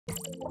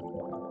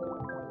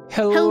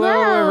Hello,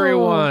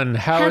 everyone.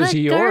 How's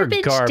your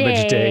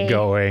garbage day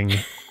going?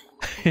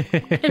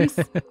 I'm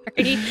sorry.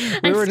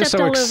 I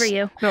stepped all over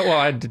you. No, well,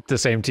 I did the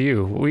same to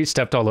you. We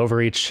stepped all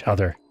over each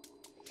other.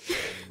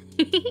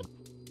 We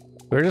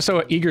were just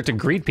so eager to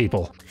greet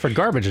people for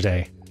garbage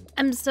day.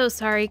 I'm so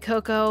sorry,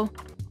 Coco.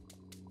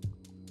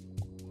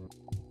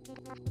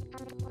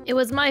 It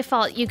was my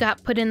fault you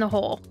got put in the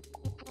hole.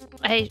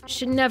 I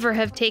should never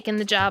have taken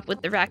the job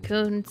with the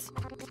raccoons.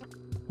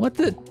 What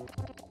the?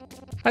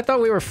 I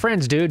thought we were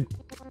friends, dude.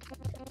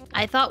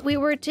 I thought we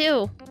were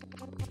too.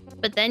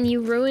 But then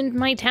you ruined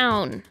my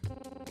town.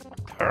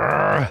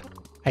 I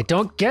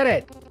don't get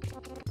it.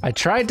 I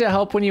tried to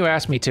help when you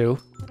asked me to.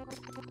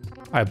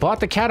 I bought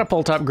the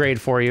catapult upgrade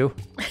for you.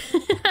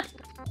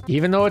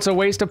 Even though it's a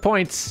waste of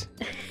points.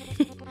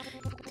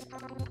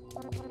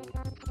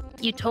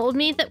 You told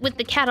me that with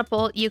the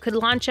catapult, you could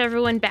launch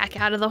everyone back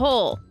out of the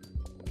hole.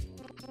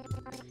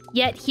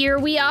 Yet here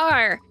we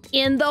are,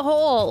 in the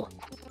hole.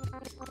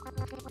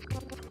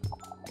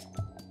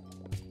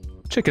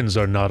 Chickens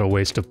are not a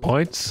waste of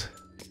points.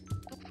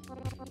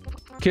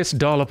 Kiss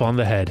Dollop on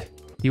the head.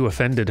 You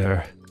offended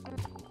her.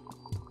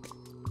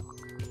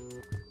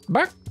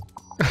 Bark.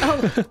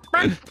 Oh,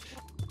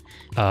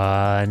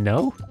 bark.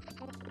 No.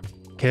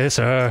 Kiss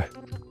her.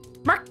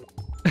 Bark.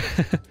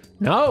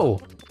 No.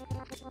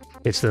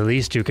 It's the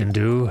least you can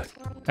do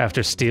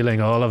after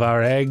stealing all of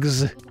our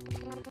eggs.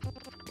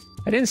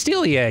 I didn't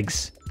steal the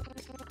eggs.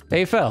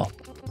 They fell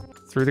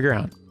through the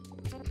ground.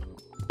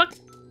 Bark.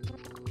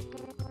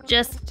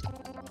 Just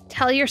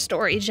tell your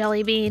story,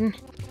 Jellybean.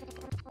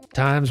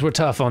 Times were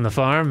tough on the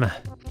farm.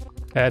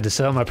 I had to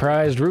sell my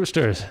prized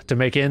roosters to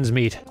make ends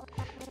meet.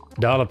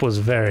 Dollop was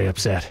very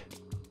upset.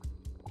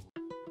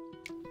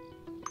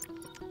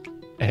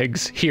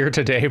 Eggs here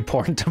today,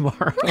 born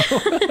tomorrow.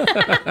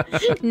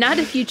 Not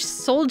if you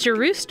sold your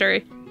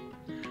rooster.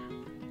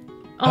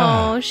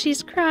 Oh,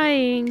 she's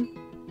crying.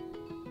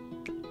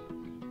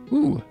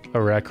 Ooh,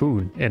 a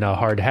raccoon in a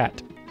hard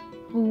hat.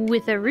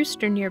 With a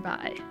rooster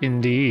nearby.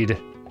 Indeed.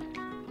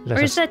 Or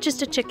is that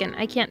just a chicken?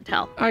 I can't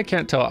tell. I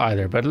can't tell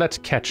either, but let's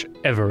catch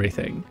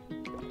everything.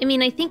 I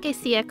mean, I think I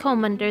see a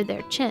comb under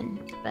their chin,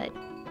 but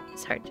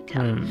it's hard to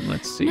tell.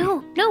 Let's see.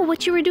 No,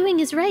 what you were doing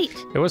is right.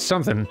 It was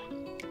something.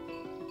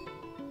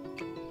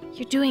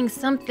 You're doing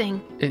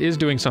something. It is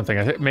doing something.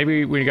 I think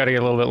maybe we gotta get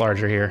a little bit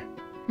larger here.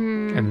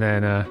 And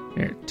then,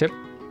 here, tip.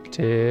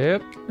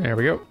 There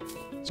we go.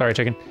 Sorry,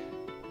 chicken.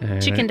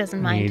 And Chicken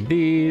doesn't mind. Need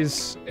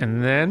these,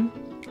 and then,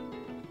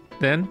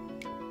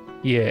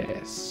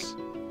 yes.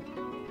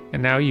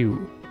 And now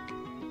you.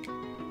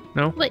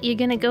 No? What, you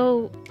gonna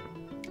go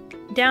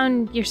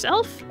down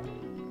yourself?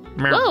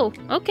 Meow. Whoa,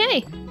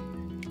 okay.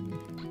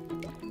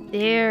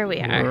 There we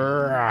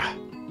are.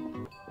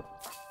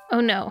 Oh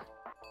no.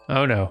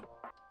 Oh no.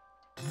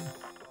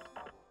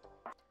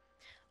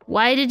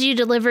 Why did you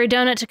deliver a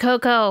donut to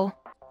Coco?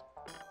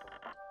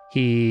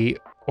 He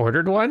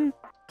ordered one?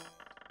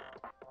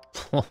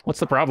 What's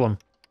the problem?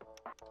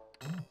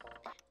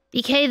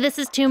 DK, this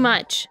is too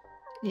much.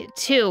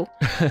 Two.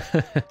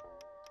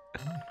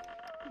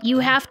 You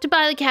have to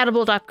buy the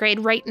catapult upgrade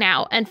right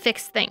now and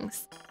fix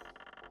things.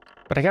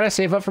 But I gotta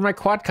save up for my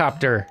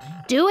quadcopter.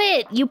 Do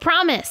it! You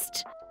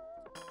promised!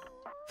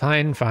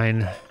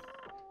 Fine.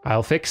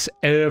 I'll fix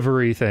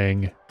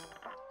everything.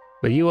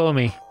 But you owe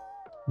me.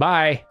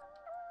 Bye.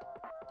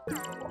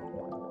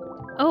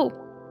 Oh.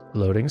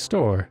 Loading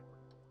store.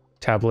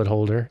 Tablet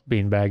holder,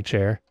 beanbag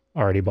chair,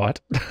 already bought.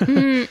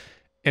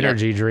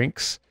 Energy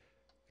drinks.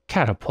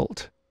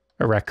 Catapult.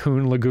 A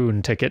raccoon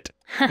lagoon ticket.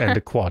 And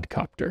a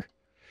quadcopter.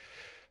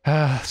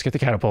 Let's get the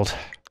catapult.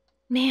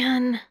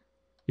 Man.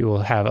 You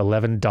will have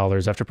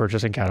 $11 after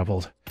purchasing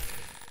catapult.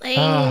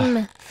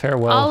 Lame.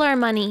 Farewell. All our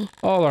money.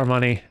 All our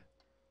money.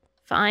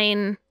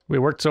 Fine. We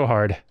worked so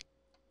hard.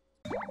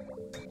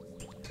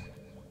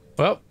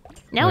 Well.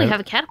 Now we have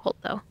a catapult,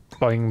 though.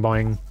 Boing,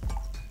 boing.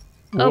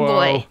 Oh, Whoa.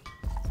 boy.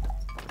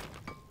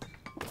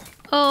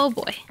 Oh,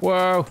 boy.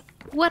 Whoa.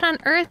 What on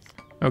earth?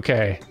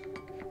 Okay.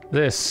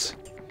 This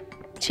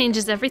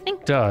changes everything?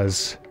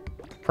 does.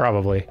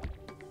 Probably.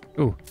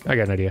 Ooh, I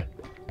got an idea.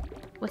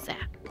 What's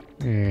that?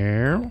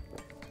 Yeah.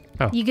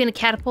 Oh. You gonna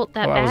catapult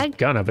that I was bag?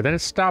 gonna, but then it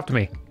stopped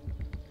me.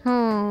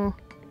 Oh.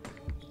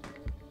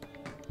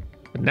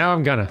 But now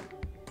I'm gonna.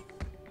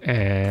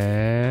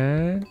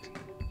 And...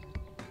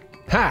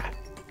 Ha!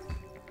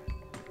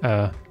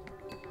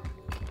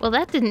 Well,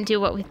 that didn't do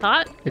what we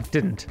thought. It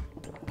didn't.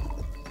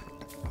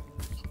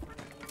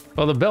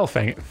 Well, the bell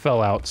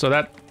fell out, so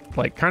that,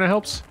 like, kind of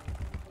helps.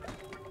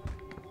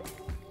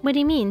 What do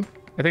you mean?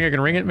 I think I can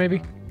ring it,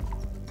 maybe?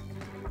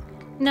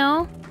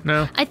 No?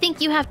 No? I think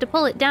you have to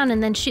pull it down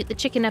and then shoot the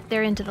chicken up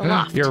there into the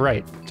loft. You're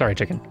right. Sorry,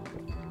 chicken.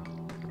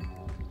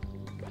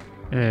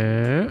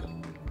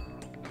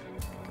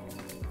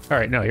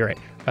 Alright, no, you're right.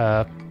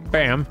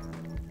 Bam.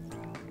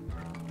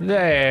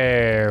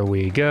 There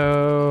we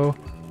go.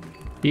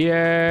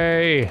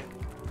 Yay!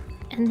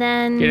 And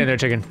then... Get in there,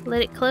 chicken.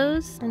 Let it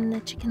close, and the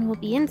chicken will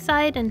be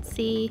inside and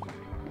see...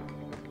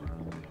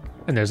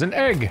 And there's an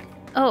egg.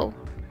 Oh,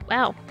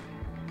 wow.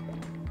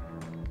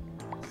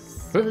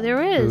 So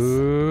there is.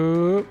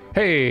 Ooh.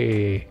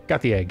 Hey,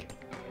 got the egg.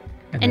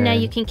 And now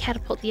you can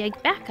catapult the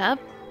egg back up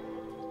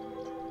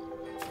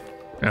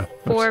Oh,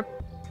 for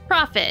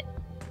profit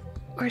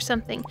or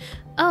something.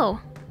 Oh.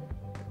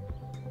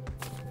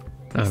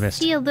 I I missed.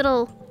 see a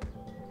little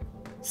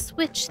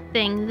switch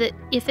thing that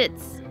if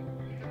it's...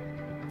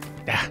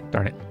 Ah,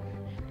 darn it.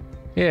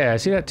 Yeah, I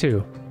see that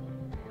too.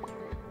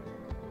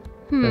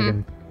 So I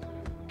can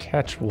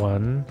catch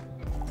one.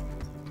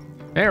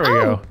 There we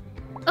go.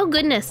 Oh,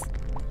 goodness.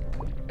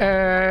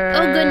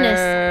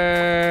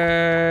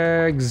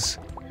 Eggs.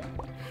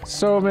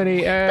 So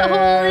many eggs. The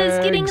hole is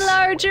getting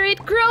larger.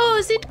 It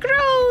grows. It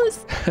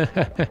grows.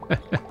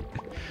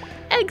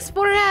 Eggs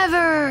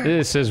forever.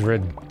 This is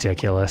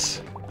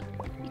ridiculous.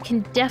 You can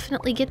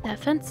definitely get that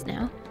fence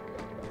now.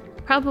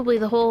 Probably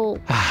the whole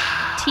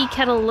tea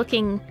kettle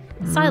looking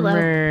silo.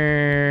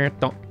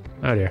 Don't.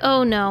 Oh dear.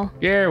 Oh no.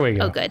 Here we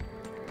go. Oh good.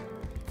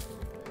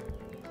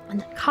 And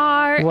the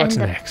car What's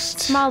and the next?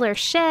 smaller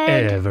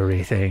shed.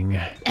 Everything.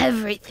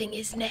 Everything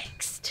is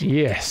next.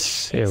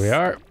 Yes. Here we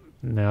are.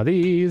 Now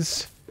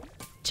these.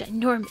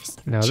 Ginormous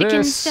Now chicken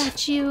this.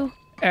 statue.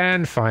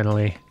 And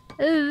finally.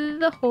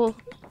 The whole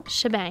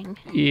shebang.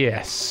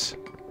 Yes.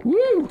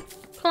 Woo!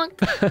 Clunk.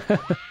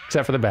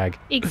 Except for the bag.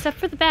 Except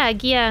for the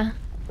bag, yeah.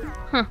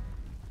 Huh.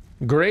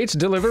 Great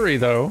delivery,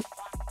 though.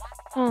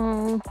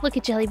 Oh, look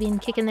at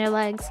Jellybean kicking their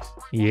legs.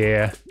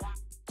 Yeah.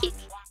 Kick,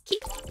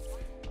 kick.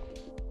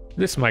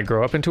 This might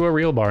grow up into a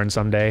real barn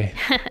someday.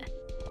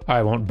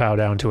 I won't bow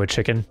down to a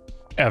chicken.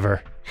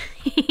 Ever.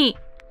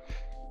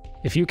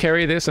 If you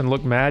carry this and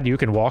look mad, you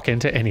can walk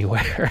into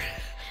anywhere.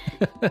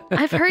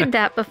 I've heard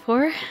that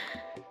before.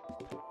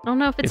 I don't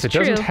know if it's If it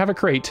true. doesn't have a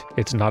crate,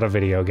 it's not a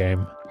video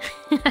game.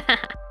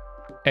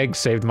 Egg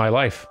saved my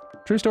life.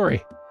 True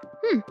story.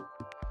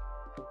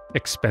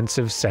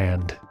 Expensive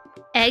sand.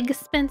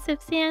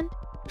 Egg-expensive sand?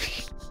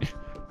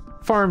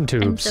 Farm I'm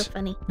tubes. so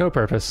funny. No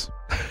purpose.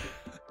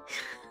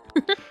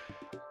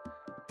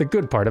 The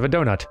good part of a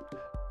donut.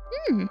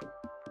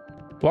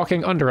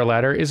 Walking under a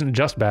ladder isn't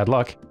just bad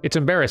luck, it's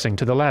embarrassing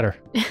to the ladder.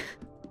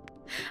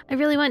 I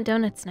really want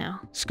donuts now.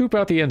 Scoop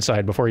out the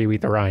inside before you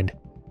eat the rind.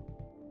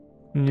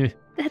 Nyeh.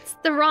 That's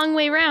the wrong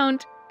way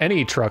round.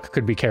 Any truck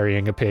could be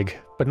carrying a pig,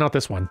 but not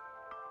this one.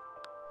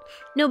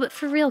 No, but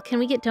for real, can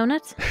we get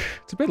donuts?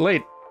 It's a bit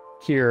late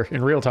here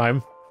in real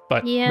time,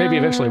 but Yeah. maybe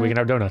eventually we can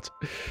have donuts.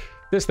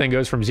 This thing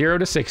goes from 0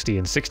 to 60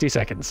 in 60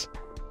 seconds.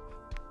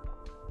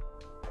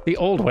 The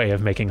old way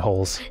of making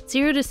holes.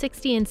 0 to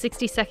 60 in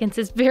 60 seconds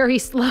is very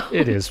slow.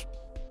 It is.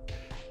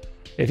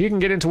 If you can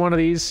get into one of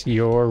these,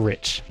 you're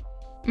rich.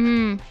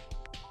 Who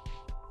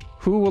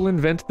will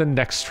invent the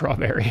next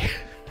strawberry?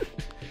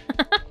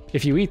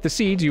 If you eat the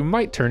seeds, you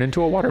might turn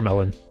into a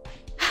watermelon.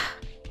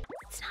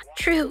 It's not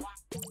true.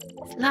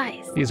 It's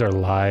lies. These are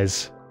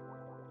lies.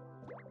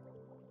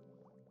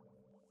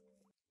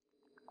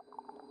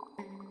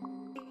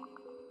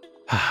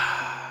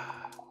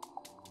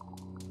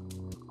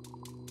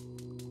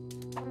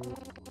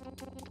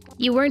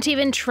 You weren't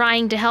even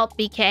trying to help,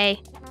 BK.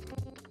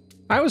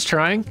 I was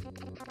trying.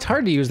 It's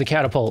hard to use the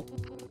catapult.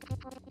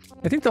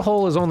 I think the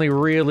hole is only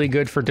really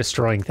good for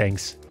destroying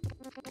things.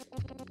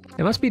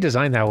 It must be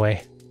designed that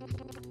way.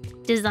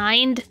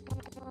 Designed,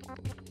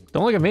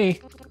 Don't look at me.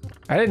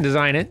 I didn't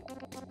design it.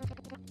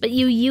 but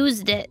you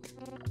used it.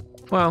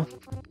 Well,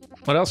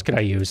 what else could I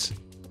use?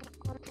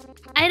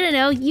 I don't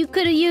know, you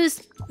could have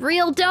used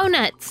real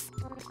donuts.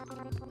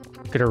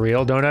 Could a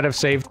real donut have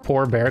saved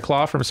poor Bear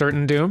Claw from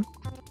certain doom?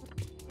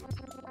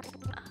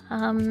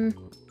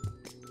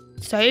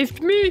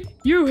 Saved me?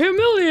 You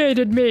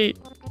humiliated me.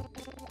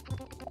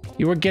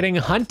 You were getting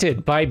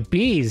hunted by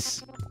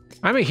bees.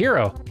 I'm a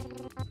hero.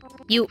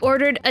 You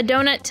ordered a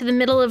donut to the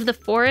middle of the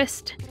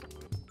forest?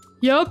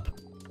 Yup.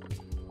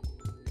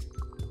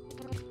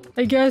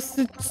 I guess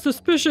it's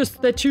suspicious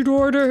that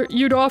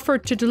you'd offer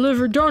to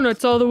deliver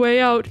donuts all the way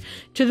out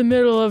to the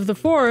middle of the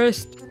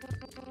forest.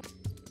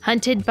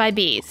 Hunted by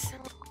bees.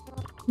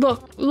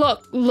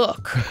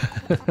 Look.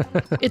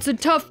 It's a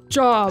tough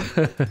job.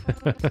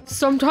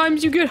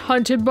 Sometimes you get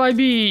hunted by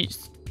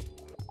bees.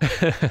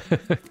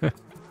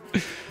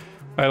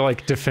 I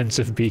like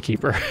defensive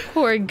beekeeper.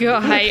 Poor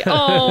guy.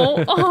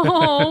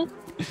 Oh.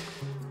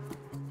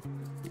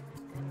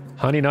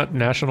 Honey Nut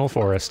National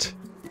Forest.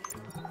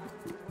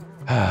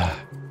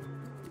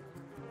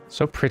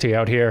 So pretty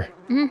out here.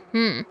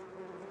 And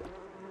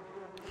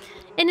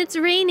it's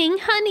raining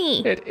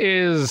honey. It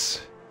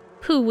is.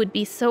 Pooh would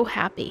be so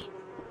happy.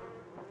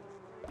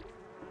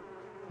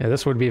 Yeah,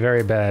 this would be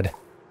very bad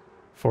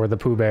for the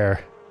Pooh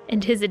Bear.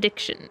 And his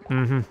addiction.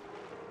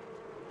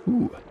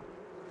 Ooh,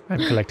 I'm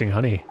collecting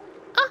honey.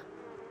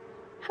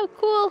 How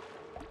cool.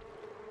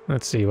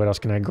 Let's see, what else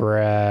can I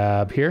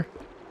grab here?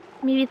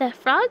 Maybe that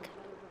frog?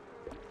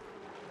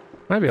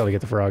 Might be able to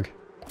get the frog.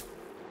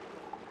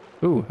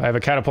 Ooh, I have a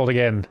catapult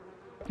again.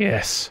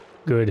 Yes,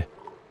 good.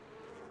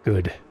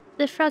 Good.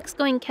 The frog's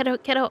going kiddo.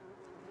 What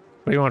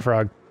do you want,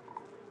 frog?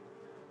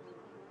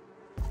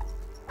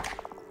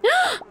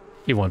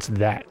 He wants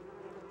that.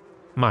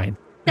 Mine.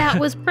 That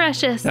was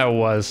precious. That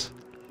was.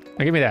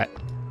 Now give me that.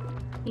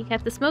 You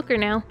got the smoker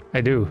now.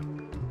 I do.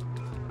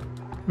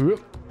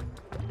 Whoop.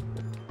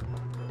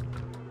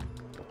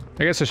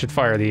 I guess I should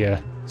fire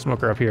the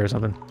smoker up here or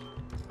something.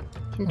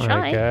 Can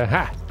try. Like,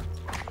 ha!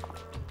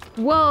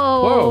 Whoa!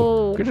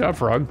 Whoa! Good job,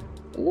 frog.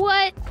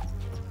 What?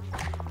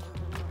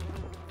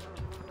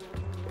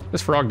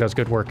 This frog does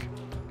good work.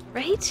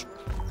 Right?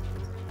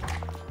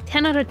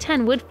 10 out of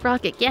 10 wood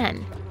frog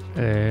again.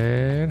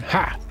 And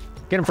ha!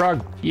 Get him,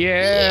 frog.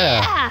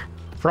 Yeah! Yeah!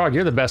 Frog,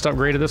 you're the best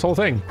upgrade of this whole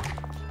thing.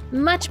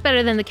 Much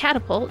better than the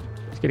catapult.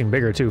 It's getting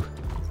bigger, too.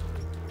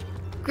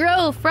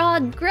 Grow,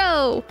 frog,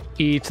 grow!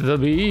 Eat the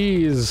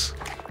bees.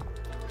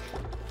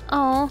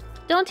 Oh,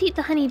 don't eat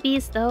the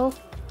honeybees, though.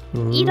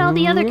 Eat all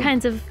the other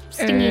kinds of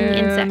stinging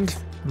And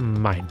insects.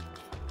 Mine.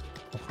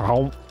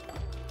 Oh.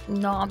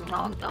 Nom,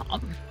 nom,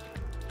 nom.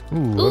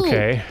 Ooh,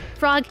 okay.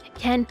 Frog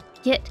can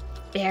get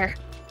bear.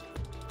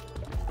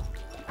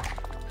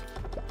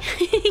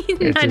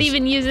 It Not is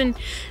even using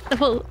the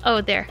whole...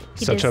 Oh, there.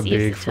 He such a does use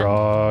big his tongue.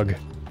 frog.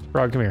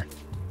 Frog, come here.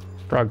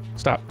 Frog,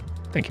 stop.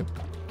 Thank you.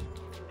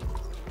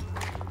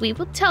 We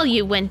will tell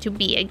you when to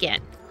be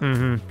again.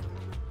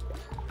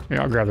 Mm-hmm.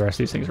 Yeah, I'll grab the rest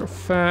of these things real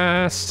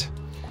fast.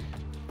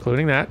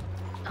 Including that.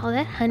 All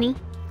that honey.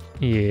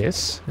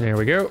 Yes. There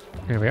we go.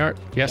 There we are.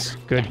 Yes, Yeah,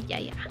 good.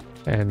 Yeah.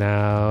 And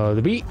now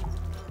the bee.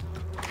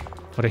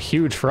 What a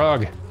huge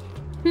frog.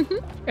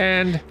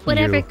 And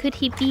Whatever you. could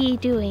he be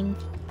doing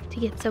to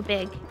get so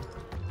big?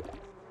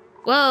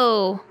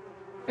 Whoa.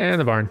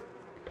 And the barn.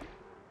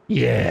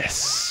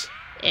 Yes.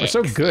 We're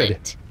so good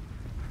Excellent.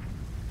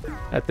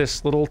 at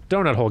this little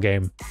donut hole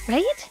game.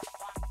 Right?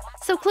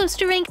 So close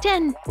to rank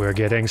 10. We're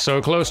getting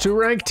so close to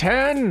rank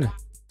 10.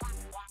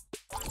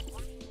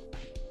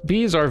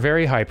 Bees are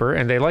very hyper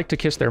and they like to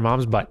kiss their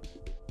mom's butt.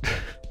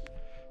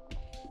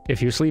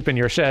 If you sleep in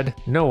your shed,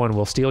 no one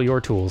will steal your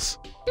tools.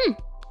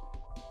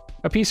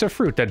 A piece of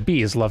fruit that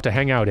bees love to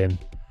hang out in.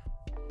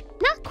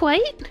 Not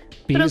quite.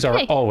 Bees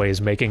okay. are always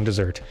making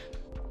dessert.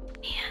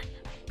 Man.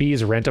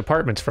 Bees rent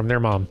apartments from their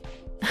mom.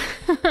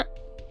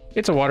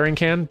 It's a watering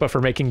can, but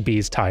for making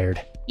bees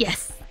tired.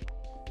 Yes.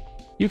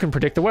 You can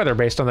predict the weather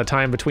based on the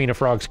time between a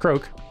frog's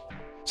croak.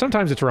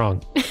 Sometimes it's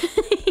wrong.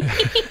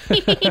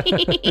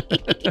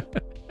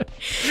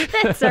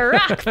 That's a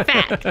rock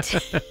fact.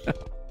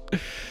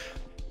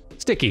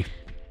 Sticky.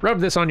 Rub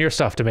this on your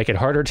stuff to make it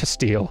harder to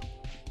steal.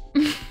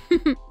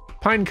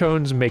 Pine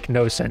cones make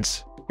no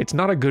sense. It's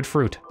not a good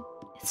fruit.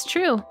 It's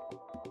true.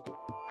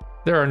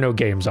 There are no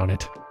games on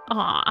it.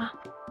 Aw.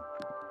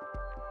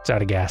 It's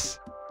out of gas.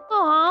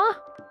 Aw.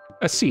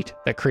 A seat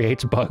that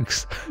creates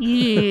bugs.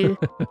 Yeah.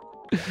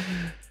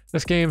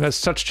 This game has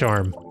such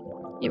charm.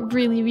 It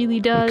really, really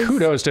does.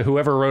 Kudos to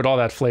whoever wrote all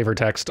that flavor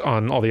text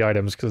on all the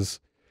items, because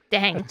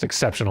Dang. it's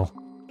exceptional.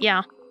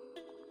 Yeah.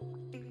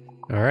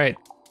 All right.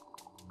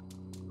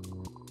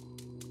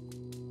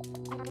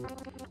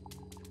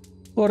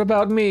 What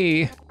about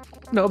me?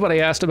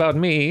 Nobody asked about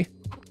me.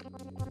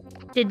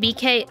 Did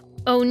BK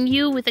own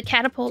you with a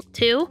catapult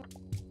too?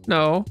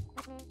 No.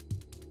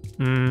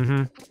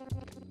 Mm-hmm.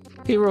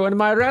 He ruined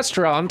my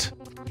restaurant.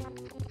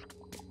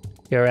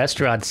 Your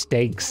restaurant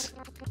stinks.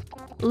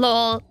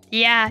 Lol.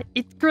 Yeah,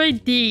 it's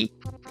great D.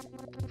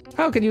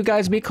 How can you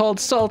guys be called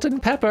salt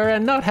and pepper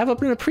and not have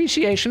an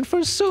appreciation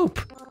for soup?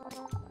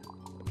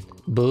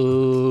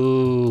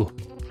 Boo.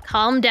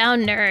 Calm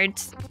down,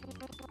 nerds.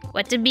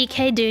 What did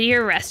BK do to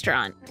your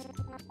restaurant?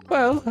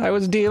 Well, I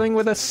was dealing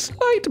with a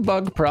slight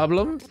bug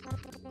problem.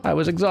 I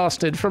was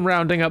exhausted from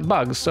rounding up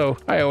bugs, so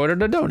I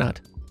ordered a donut.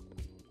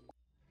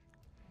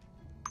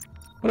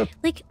 What a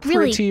Like,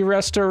 really, pretty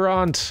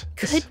restaurant.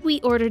 could we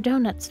order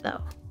donuts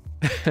though?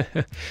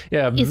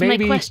 Yeah, Is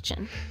maybe. my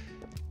question.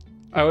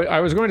 I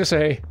was going to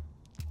say,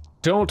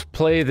 don't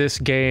play this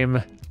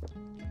game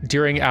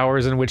during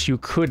hours in which you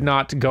could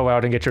not go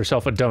out and get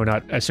yourself a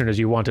donut as soon as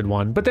you wanted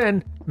one. But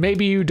then,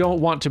 maybe you don't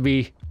want to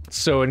be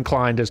so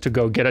inclined as to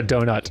go get a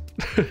donut.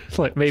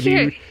 Like maybe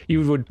Sure.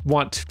 you would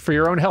want, for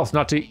your own health,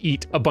 not to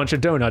eat a bunch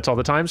of donuts all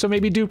the time, so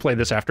maybe do play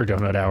this after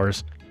donut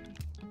hours.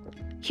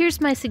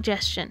 Here's my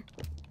suggestion.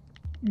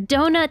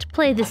 Donut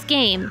play this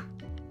game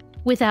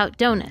without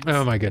donuts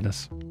Oh my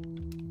goodness.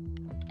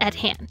 at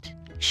hand.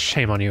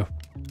 Shame on you.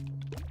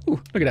 Ooh,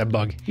 look at that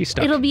bug. He's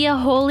stuck. It'll be a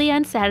wholly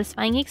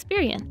unsatisfying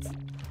experience.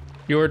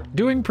 You're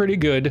doing pretty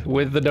good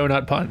with the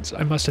donut puns,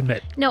 I must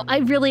admit. No, I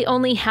really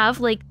only have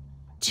like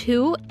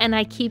 2 and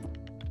I keep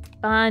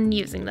on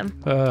using them.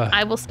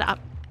 I will stop.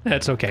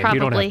 That's okay. Probably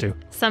You don't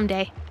have to.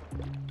 someday.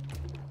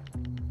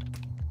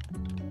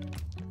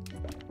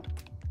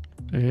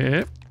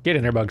 Get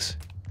in there, bugs.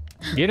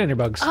 Get in there,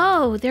 bugs.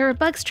 Oh, there are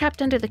bugs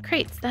trapped under the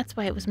crates. That's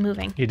why it was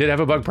moving. You did have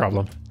a bug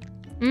problem.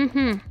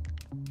 Mm-hmm.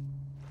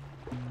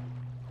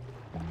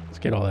 Let's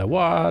get all that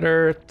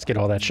water. Let's get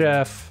all that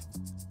chef.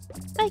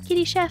 Bye,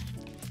 kitty chef.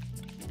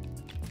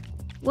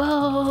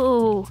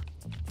 Whoa.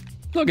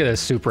 Look at this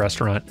soup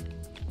restaurant.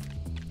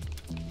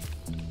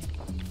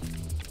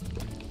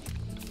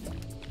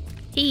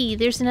 Hey,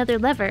 there's another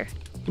lever.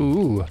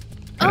 Ooh.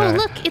 Oh,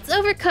 look, it's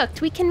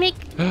overcooked. We can make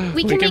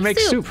we can make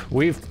soup. soup.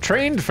 We've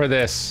trained for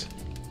this.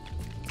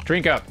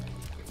 Drink up.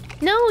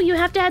 No, you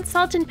have to add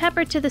salt and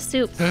pepper to the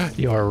soup.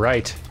 You're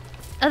right.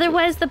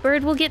 Otherwise, the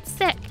bird will get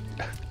sick.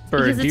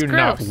 Bird, Because do it's you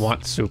not gross.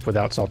 want soup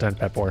without salt and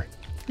pepper?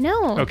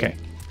 No. Okay.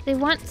 They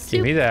want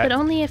soup, me that. but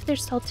only if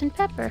there's salt and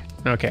pepper.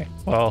 Okay.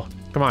 Well,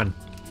 come on.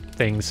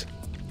 Things.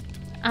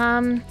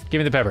 Give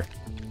me the pepper.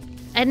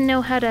 I didn't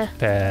know how to...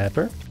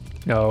 Pepper?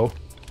 No.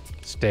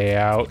 Stay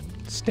out.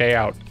 Stay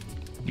out.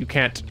 You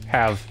can't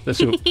have the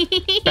soup.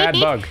 Bad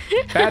bug.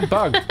 Bad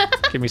bug.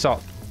 Give me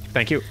salt.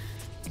 Thank you.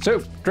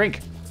 Soup. Drink.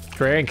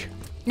 Drink.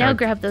 Now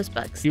grab those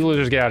bugs. You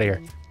losers, get out of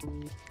here.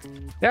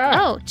 Ah!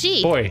 Oh,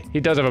 gee. Boy, he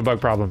does have a bug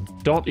problem.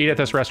 Don't eat at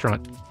this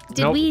restaurant.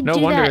 Did we no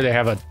do wonder that- they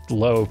have a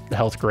low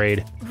health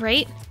grade.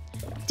 Right?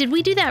 Did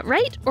we do that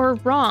right or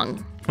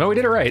wrong? Well, we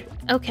did it right.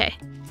 Okay.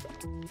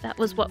 That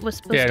was what was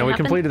supposed Yeah, to no, we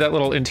happen. completed that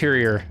little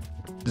interior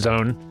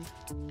zone.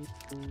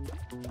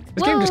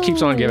 This game just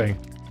keeps on Whoa. giving.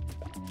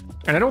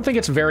 And I don't think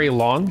it's very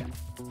long,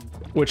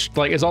 which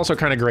like is also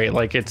kind of great.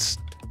 Like it's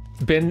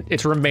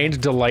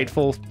remained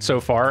delightful so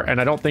far, and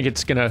I don't think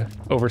it's gonna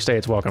overstay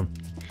its welcome.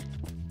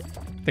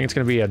 I think it's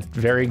gonna be a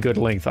very good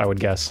length, I would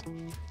guess.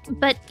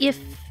 But if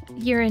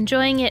you're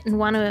enjoying it and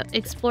want to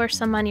explore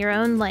some on your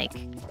own, like,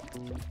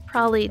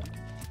 probably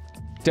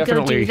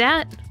Definitely. go do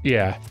that.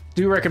 Yeah.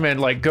 Do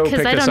recommend like go pick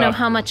Because this I don't know up.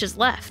 how much is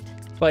left.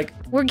 Like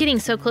We're getting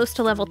so close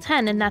to level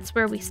 10, and that's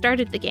where we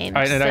started the game.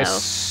 I so.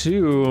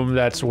 assume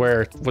that's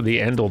where the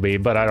end will be,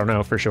 but I don't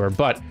know for sure.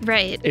 But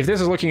Right. if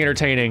this is looking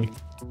entertaining,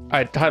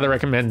 I'd highly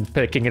recommend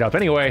picking it up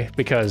anyway,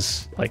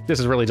 because like this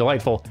is really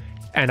delightful,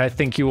 and I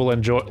think you will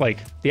enjoy, like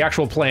the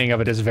actual playing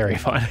of it is very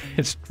fun.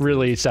 It's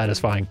really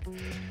satisfying.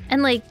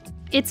 And, like,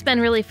 it's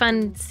been really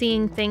fun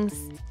seeing things,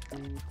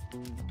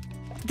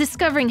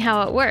 discovering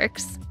how it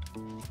works.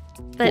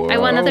 But I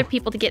want Whoa. other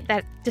people to get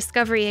that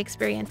discovery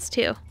experience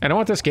too. And I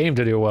want this game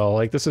to do well.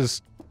 Like this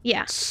is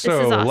Yeah, so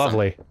this is awesome.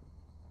 lovely.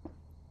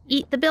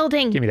 Eat the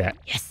building. Give me that.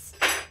 Yes.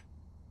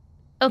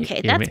 Okay,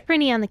 give that's me-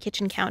 pretty on the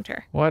kitchen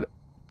counter. What?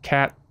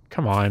 Cat,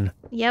 come on.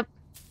 Yep.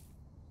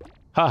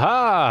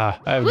 Haha!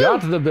 I've Woo.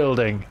 got the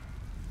building.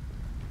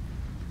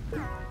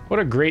 What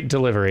a great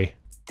delivery.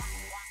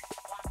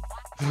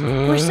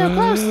 We're so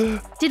close.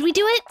 Did we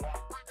do it?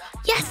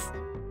 Yes.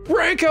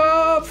 Rank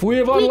up! We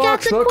have We got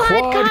unlocked the the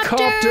Quadcopter!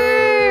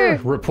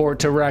 Quadcopter! Report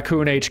to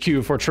Raccoon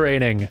HQ for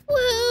training. Woo.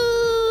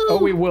 Oh,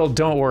 we will,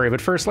 don't worry. But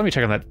first, let me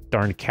check on that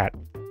darn cat.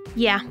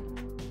 Yeah.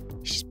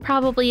 She's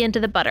probably into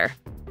the butter.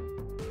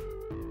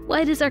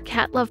 Why does our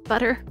cat love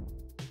butter?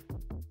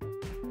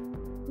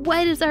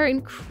 Why does our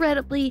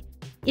incredibly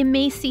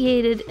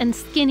emaciated and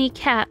skinny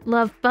cat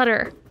love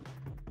butter?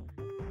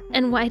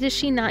 And why does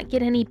she not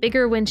get any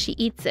bigger when she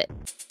eats it?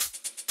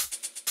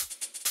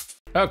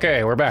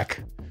 Okay, we're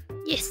back.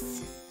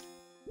 Yes.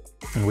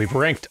 And we've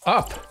ranked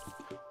up.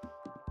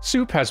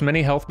 Soup has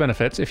many health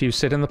benefits if you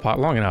sit in the pot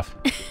long enough.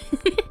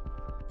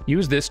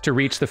 Use this to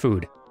reach the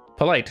food.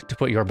 Polite to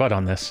put your butt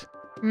on this.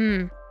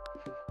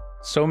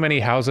 So many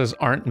houses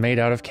aren't made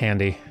out of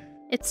candy.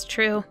 It's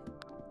true.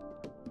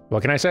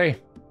 What can I say?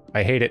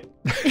 I hate it.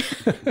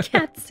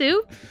 Cat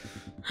soup?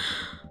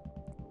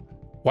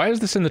 Why is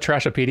this in the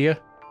Trashopedia?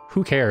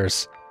 Who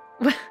cares?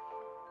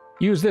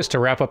 Use this to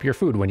wrap up your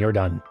food when you're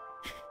done.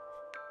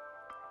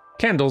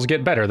 Candles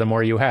get better the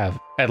more you have.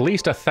 At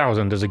least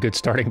 1,000 is a good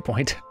starting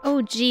point.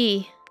 Oh,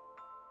 gee.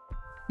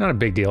 Not a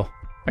big deal.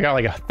 I got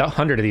like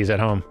 100 of these at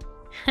home.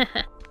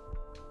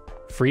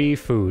 Free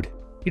food.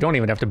 You don't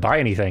even have to buy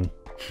anything.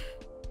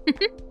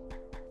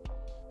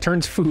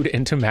 Turns food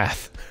into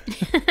math.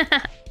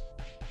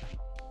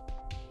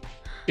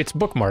 It's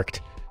bookmarked.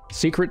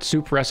 Secret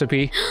soup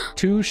recipe,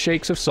 2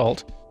 shakes of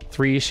salt,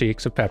 3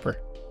 shakes of pepper.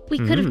 We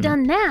could have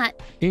done that.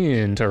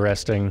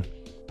 Interesting.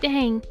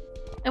 Dang.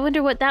 I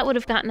wonder what that would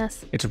have gotten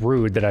us. It's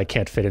rude that I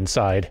can't fit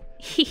inside.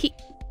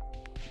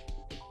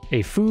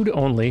 A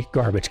food-only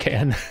garbage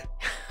can.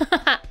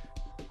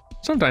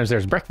 Sometimes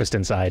there's breakfast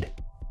inside.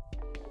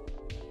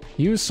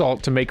 Use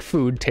salt to make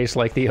food taste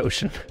like the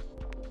ocean.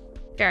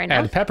 Fair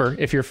enough. Add pepper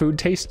if your food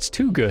tastes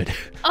too good.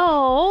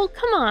 Oh,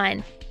 come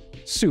on.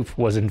 Soup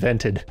was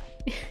invented.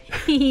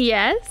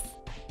 Yes.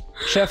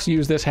 Chefs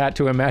use this hat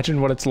to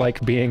imagine what it's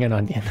like being an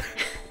onion.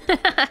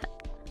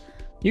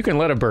 You can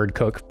let a bird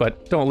cook,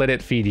 but don't let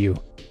it feed you.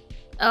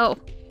 Oh,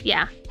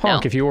 yeah.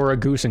 Honk no. if you were a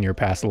goose in your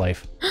past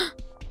life.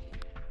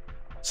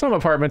 Some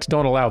apartments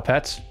don't allow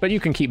pets, but you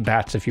can keep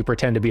bats if you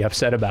pretend to be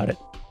upset about it.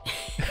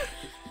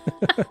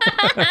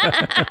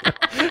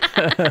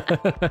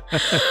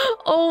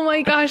 Oh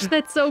my gosh,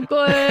 that's so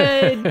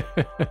good.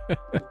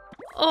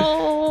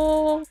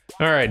 Oh.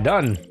 All right,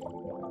 done.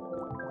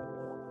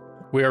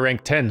 We are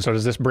ranked 10, so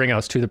does this bring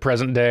us to the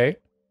present day?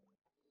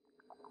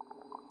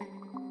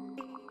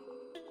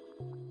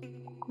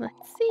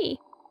 Let's see.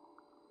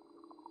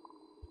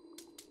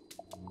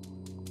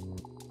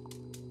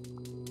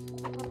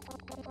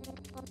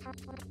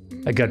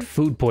 I got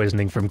food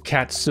poisoning from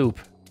cat soup.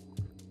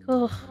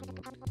 Oh.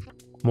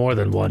 More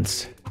than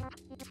once.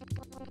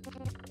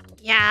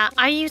 Yeah,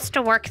 I used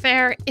to work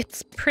there.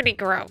 It's pretty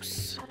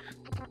gross.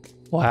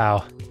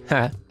 Wow.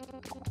 Ha.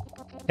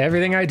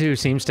 Everything I do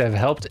seems to have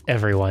helped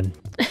everyone.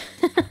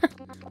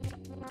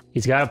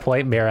 He's got a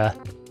point, Mira.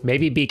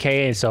 Maybe BK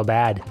ain't so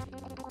bad.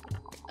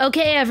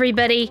 Okay,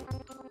 everybody.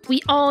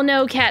 We all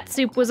know cat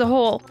soup was a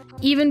hole,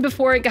 even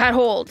before it got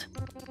holed.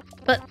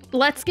 But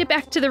let's get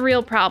back to the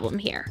real problem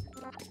here.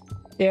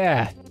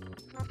 Yeah.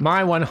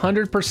 My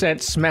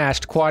 100%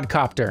 smashed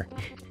quadcopter.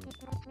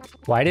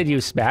 Why did you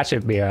smash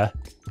it, Mira?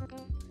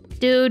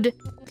 Dude,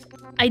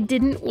 I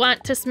didn't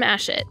want to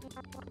smash it.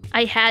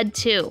 I had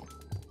to.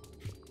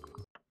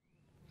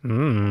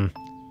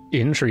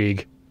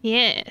 Intrigue.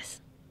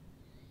 Yes.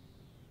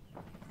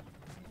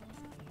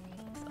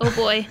 Oh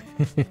boy.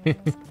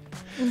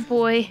 Oh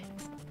boy.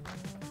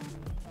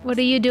 What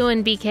are you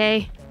doing,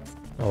 BK?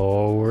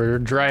 Oh, we're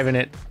driving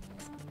it.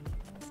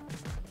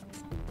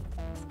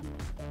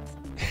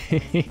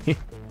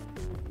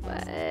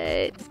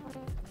 What?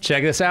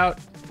 Check this out.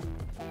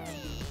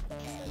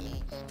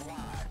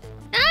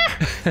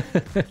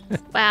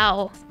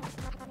 Wow.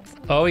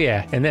 Oh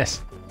yeah, and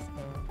this.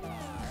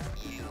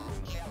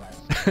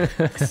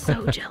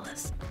 So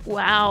jealous.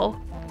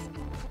 Wow.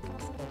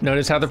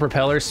 Notice how the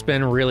propellers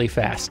spin really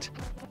fast.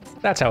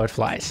 That's how it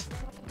flies.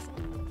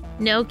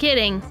 No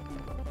kidding.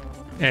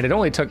 And it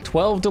only took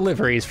 12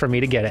 deliveries for me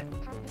to get it.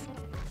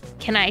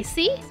 Can I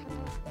see?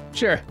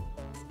 Sure.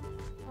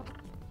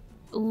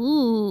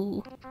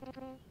 Ooh.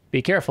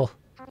 Be careful.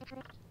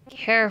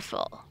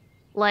 Careful.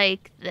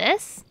 Like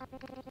this?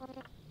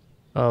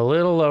 A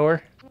little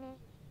lower.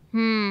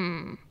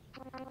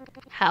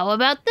 How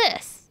about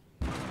this?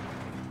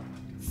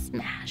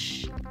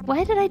 Smash.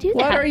 Why did I do that?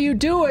 What are you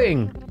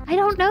doing? I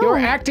don't know. You're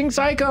acting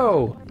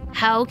psycho.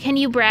 How can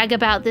you brag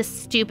about this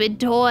stupid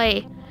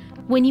toy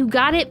when you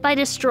got it by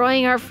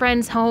destroying our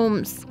friends'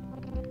 homes?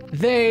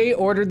 They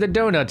ordered the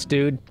donuts,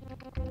 dude.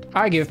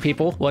 I give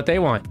people what they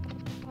want.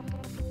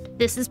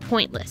 This is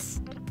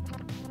pointless.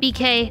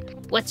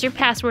 BK, what's your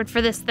password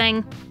for this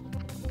thing?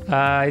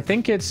 I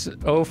think it's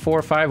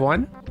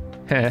 0451.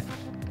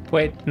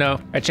 Wait, no,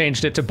 I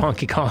changed it to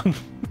Bonky Kong.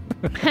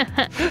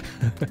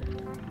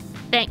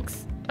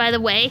 Thanks. By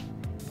the way,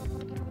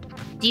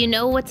 do you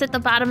know what's at the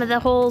bottom of the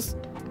holes?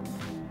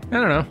 I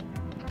don't know.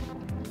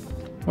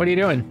 What are you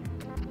doing?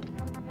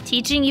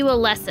 Teaching you a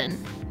lesson.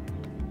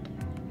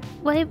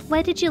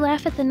 Why did you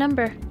laugh at the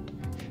number?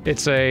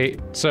 It's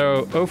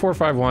so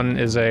 0451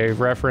 is a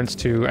reference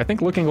to, I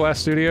think, Looking Glass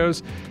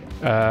Studios.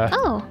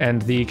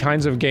 And the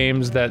kinds of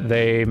games that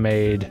they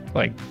made,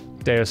 like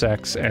Deus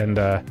Ex and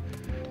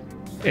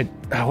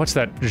what's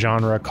that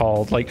genre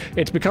called? Like,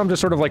 it's become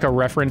just sort of like a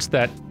reference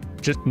that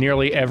just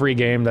nearly every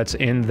game that's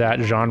in that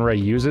genre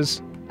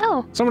uses.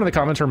 Oh. Someone in the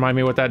comments remind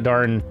me what that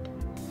darn,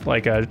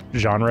 like,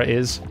 genre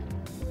is.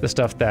 The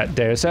stuff that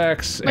Deus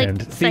Ex like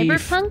and Thief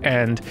Cyberpunk?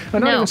 and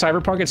not even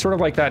Cyberpunk. It's sort of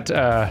like that.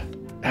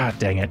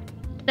 Dang it!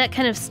 That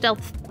kind of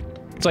stealth.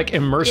 It's like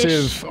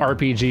immersive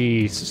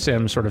RPG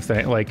sim sort of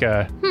thing. Like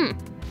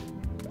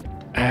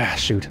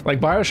shoot, like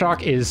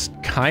BioShock is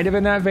kind of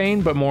in that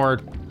vein, but more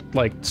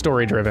like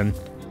story driven.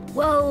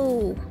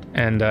 Whoa!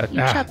 And I'm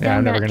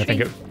never gonna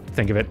think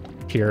of it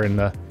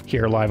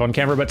here live on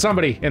camera, but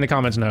somebody in the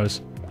comments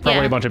knows.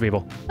 Probably a bunch of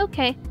people.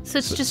 Okay, so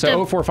it's just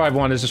so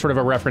 0451 is just sort of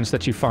a reference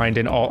that you find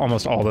in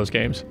almost all those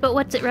games. But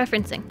what's it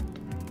referencing?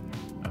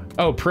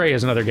 Oh, Prey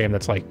is another game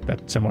that's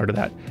similar to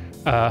that.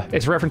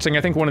 It's referencing,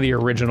 I think, one of the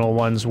original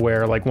ones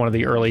where like one of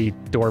the early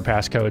door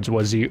passcodes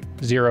was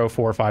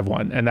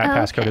 0451, and that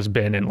passcode has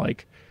been in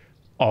like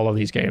all of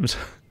these games.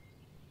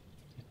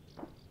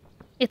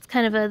 It's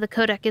kind of the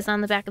codec is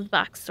on the back of the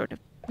box sort of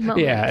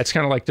moment. Yeah, it's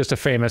kind of like just a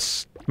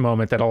famous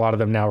moment that a lot of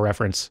them now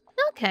reference.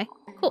 Okay,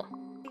 cool.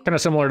 Kind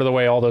of similar to the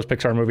way all those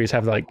Pixar movies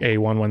have like a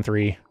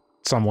 113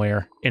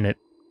 somewhere in it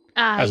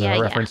as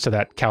a reference to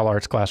that Cal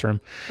Arts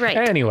classroom. Right.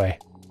 Anyway,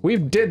 we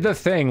did the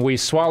thing. We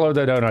swallowed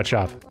the donut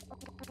shop.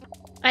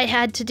 I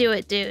had to do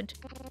it, dude.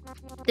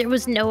 There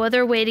was no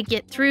other way to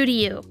get through to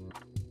you.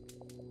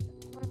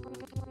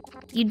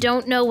 You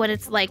don't know what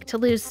it's like to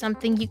lose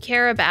something you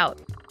care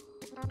about.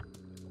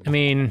 I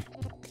mean,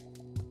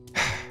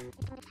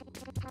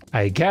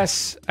 I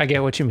guess I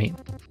get what you mean.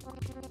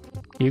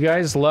 You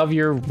guys love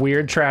your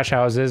weird trash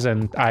houses,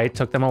 and I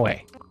took them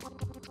away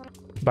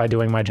by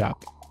doing my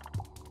job.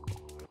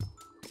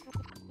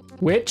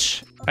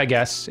 Which, I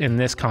guess, in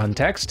this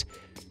context,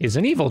 is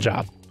an evil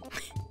job.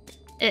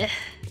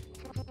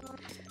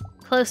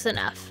 Close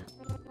enough.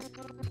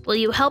 Will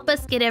you help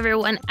us get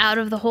everyone out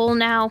of the hole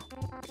now?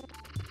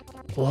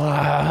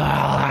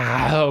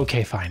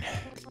 Okay, fine.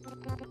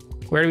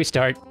 Where do we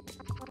start?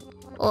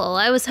 Well,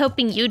 I was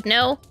hoping you'd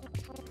know.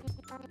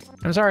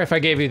 I'm sorry if I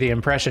gave you the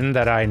impression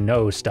that I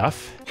know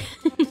stuff.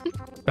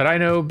 But I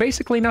know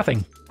basically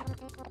nothing.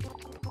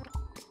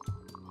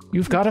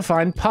 You've got to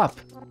find Pup.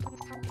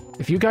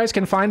 If you guys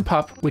can find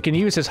Pup, we can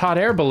use his hot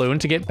air balloon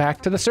to get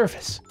back to the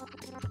surface.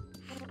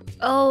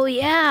 Oh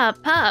yeah,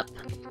 Pup.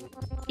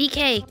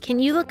 BK, can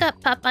you look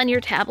up Pup on your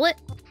tablet?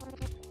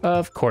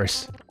 Of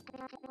course.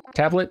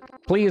 Tablet,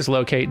 please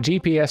locate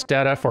GPS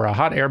data for a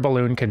hot air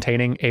balloon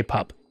containing a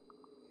pup.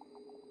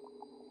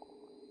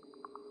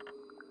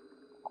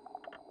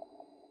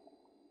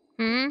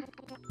 Hmm?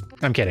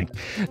 I'm kidding.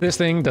 This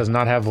thing does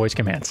not have voice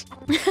commands.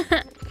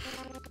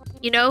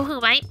 You know who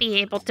might be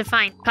able to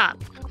find Pup?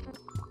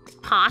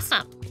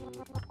 Possum.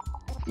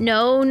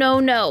 No, no,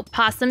 no.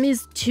 Possum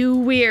is too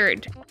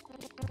weird.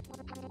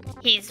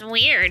 He's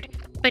weird,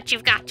 but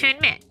you've got to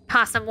admit,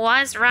 Possum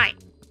was right.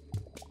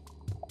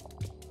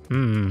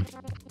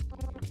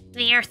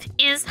 The earth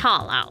is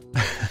hollow.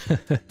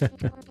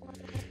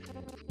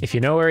 If you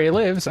know where he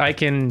lives, I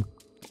can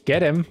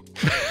get him.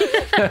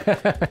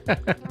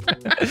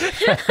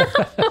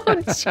 Oh,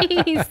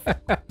 jeez.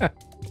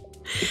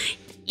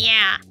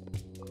 Yeah.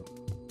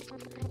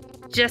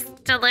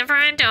 Just deliver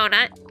a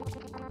donut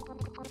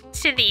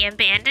to the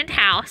abandoned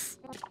house.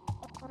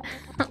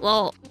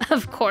 Well,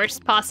 of course,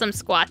 Possum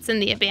squats in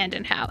the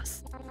abandoned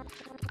house.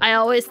 I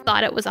always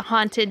thought it was a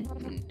haunted...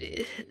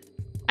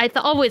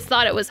 always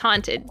thought it was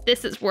haunted.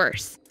 This is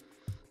worse.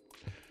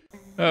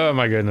 Oh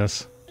my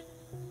goodness.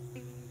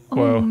 Oh,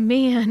 Whoa.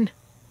 man.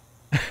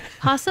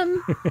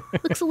 Possum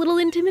looks a little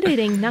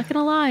intimidating, not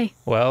gonna lie.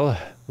 Well,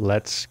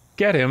 let's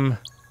get him.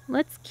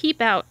 Let's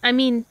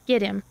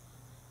get him.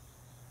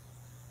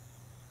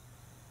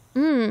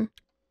 Mm.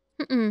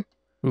 Mm-mm.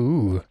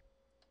 Ooh.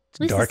 It's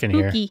This dark is in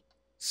here. spooky.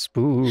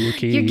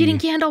 Spooky. You're getting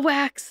candle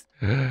wax.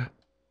 Oh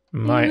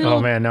No.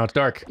 man, now it's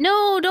dark.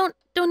 No,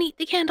 don't eat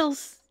the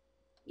candles.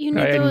 You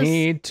need I those.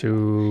 need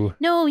to...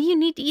 No, you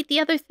need to eat the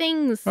other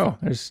things. Oh,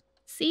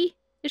 See?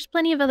 There's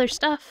plenty of other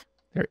stuff.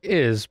 there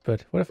is,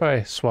 but what if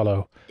I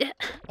swallow Yeah.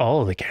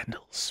 all the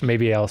candles?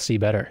 Maybe I'll see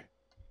better.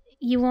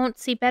 You won't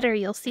see better,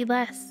 you'll see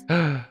less.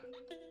 A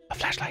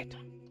flashlight.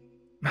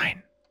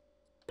 Mine.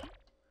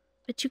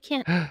 But you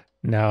can't.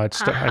 Now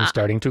I'm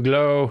starting to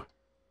glow.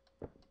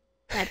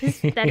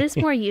 That is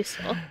more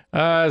useful.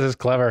 This is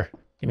clever.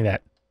 Give me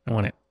that. I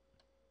want it.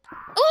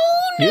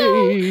 Oh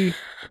no! Yay!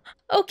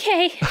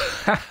 Okay.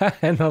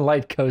 And the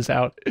light goes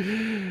out.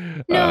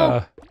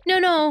 No.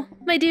 No,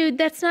 my dude,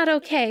 that's not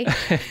okay.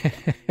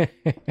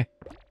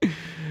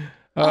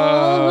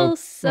 Oh,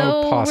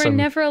 so we're possum.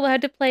 never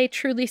allowed to play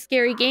truly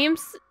scary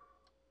games?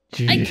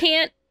 Gee. I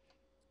can't.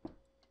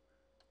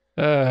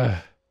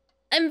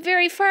 I'm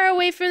very far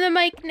away from the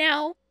mic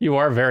now. You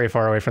are very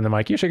far away from the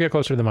mic. You should get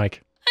closer to the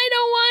mic. I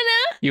don't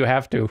wanna. You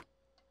have to.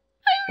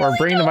 Really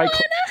bring the don't mic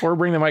or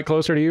bring the mic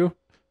closer to you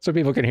so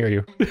people can hear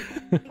you.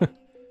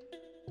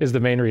 Is the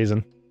main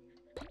reason.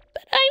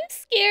 But I'm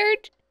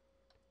scared.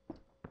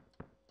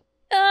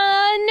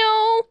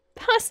 No.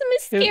 Possum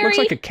is scary. It looks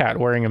like a cat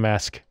wearing a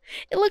mask.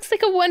 It looks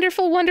like a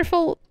wonderful,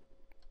 wonderful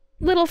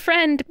little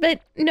friend,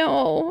 but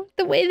no,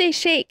 the way they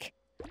shake.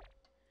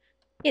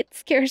 It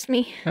scares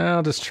me.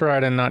 I'll just try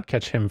to not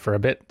catch him for a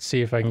bit,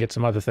 see if I can get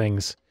some other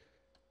things.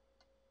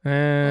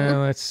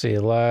 Let's see,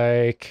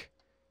 like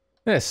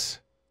this.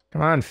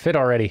 Come on, fit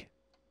already.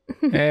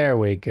 There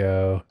we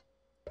go.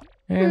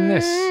 And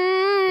this.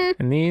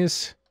 And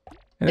these.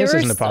 And this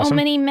isn't a There are possum. so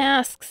many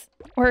masks.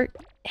 Or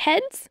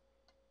heads?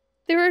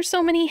 There are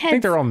so many I think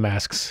heads. they're all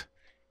masks.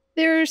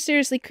 They're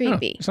seriously Oh,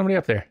 creepy. there's somebody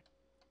up there.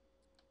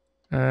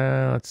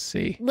 Let's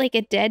see. Like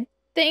a dead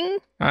thing?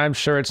 I'm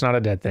sure it's not a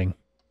dead thing.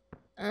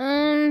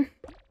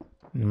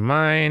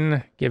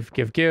 Mine. Give.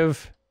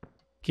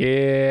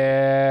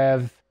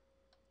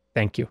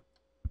 Thank you.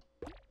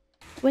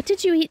 What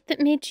did you eat that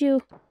made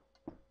you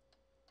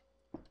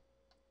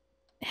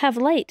have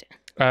light?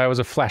 It was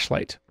a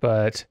flashlight,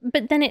 but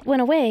But then it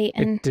went away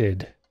and... it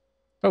did.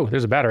 Oh,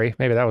 there's a battery.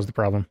 Maybe that was the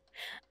problem.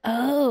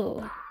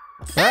 Oh.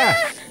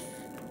 Ah!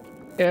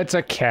 It's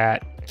a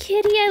cat.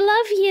 Kitty, I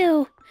love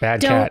you.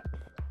 Bad Don't- cat.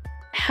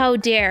 How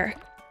dare.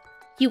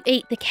 You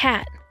ate the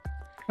cat.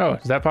 Oh,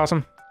 is that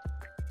possum?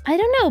 I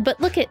don't know, but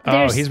look at...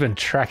 Oh, he's been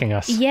tracking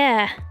us.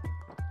 Yeah.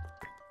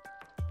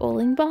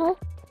 Bowling ball?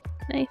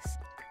 Nice.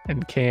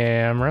 And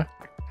camera.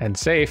 And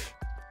safe.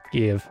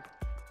 Give.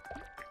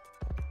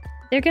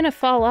 They're gonna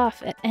fall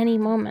off at any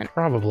moment.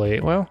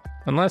 Probably. Well,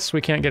 unless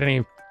we can't get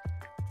any...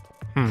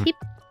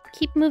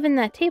 Keep moving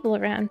that table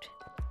around.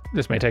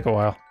 This may take a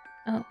while.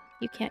 Oh,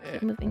 you can't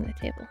keep moving the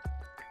table.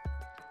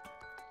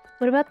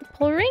 What about the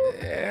pull ring?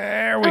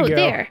 There we go.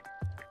 There.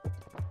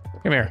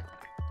 Come here.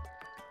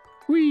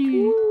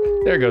 Whee!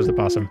 There goes the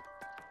possum.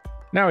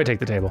 Now we take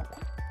the table.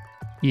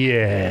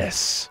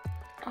 Yes.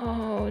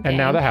 Oh, dang. And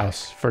now the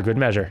house, for good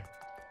measure.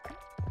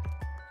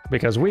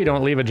 Because we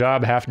don't leave a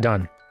job half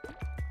done.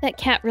 That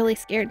cat really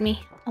scared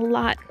me. A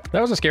lot.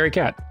 That was a scary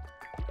cat.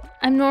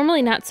 I'm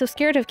normally not so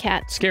scared of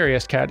cats.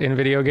 Scariest cat in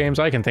video games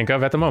I can think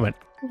of at the moment.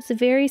 It was a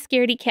very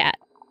scaredy cat.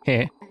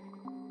 Heh.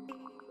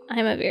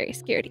 I'm a very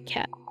scaredy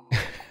cat.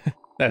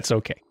 That's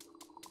okay.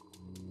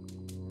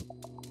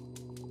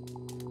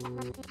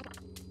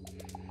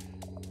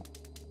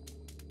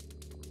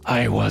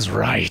 I was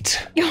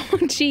right. Oh,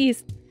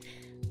 jeez.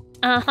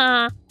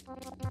 Uh-huh.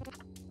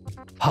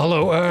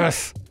 Hollow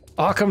Earth.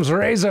 Occam's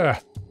razor.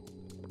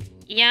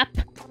 Yep.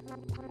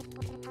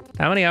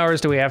 How many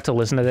hours do we have to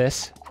listen to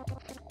this?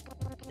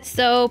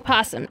 So,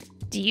 Possum,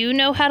 do you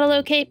know how to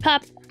locate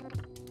Pup?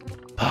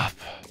 Pop.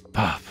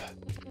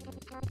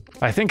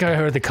 I think I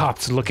heard the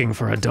cops looking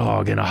for a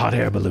dog in a hot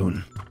air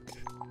balloon.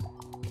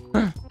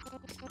 Huh.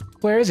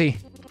 Where is he?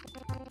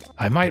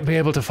 I might be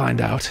able to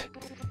find out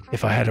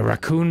if I had a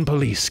raccoon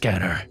police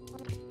scanner.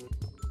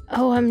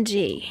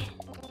 OMG.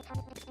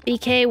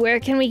 BK, where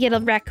can we get a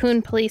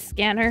raccoon police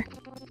scanner?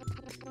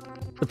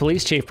 The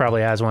police chief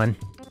probably has one.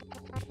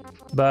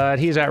 But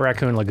he's at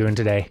Raccoon Lagoon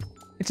today.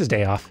 It's his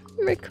day off.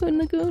 Raccoon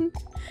Lagoon.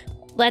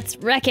 Let's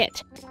wreck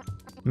it.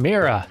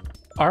 Mira,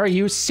 are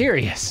you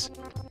serious?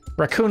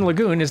 Raccoon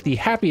Lagoon is the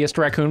happiest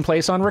raccoon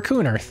place on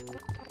Raccoon Earth.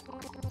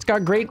 It's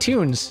got great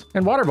tunes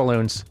and water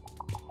balloons.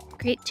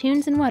 Great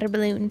tunes and water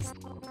balloons.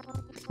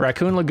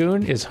 Raccoon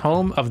Lagoon is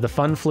home of the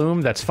fun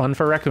flume that's fun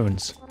for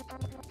raccoons.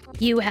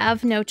 You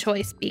have no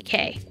choice,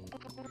 BK.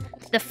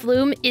 The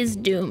flume is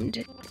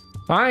doomed.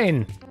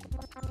 Fine.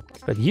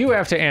 But you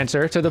have to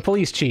answer to the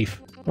police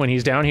chief when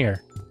he's down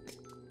here.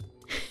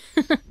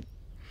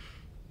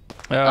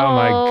 Oh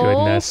my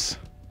goodness.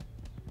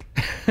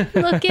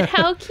 Look at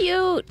how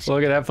cute.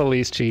 Look at that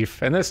police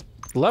chief. And this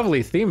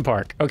lovely theme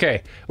park.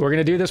 Okay, we're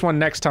going to do this one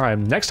next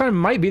time. Next time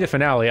might be the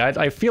finale.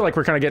 I feel like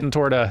we're kind of getting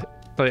toward the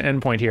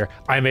end point here.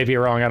 I may be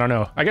wrong. I don't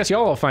know. I guess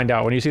y'all will find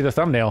out when you see the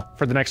thumbnail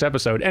for the next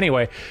episode.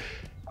 Anyway,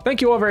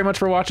 thank you all very much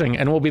for watching,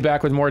 and we'll be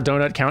back with more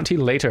Donut County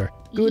later.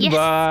 Goodbye.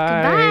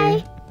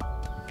 Yes, goodbye.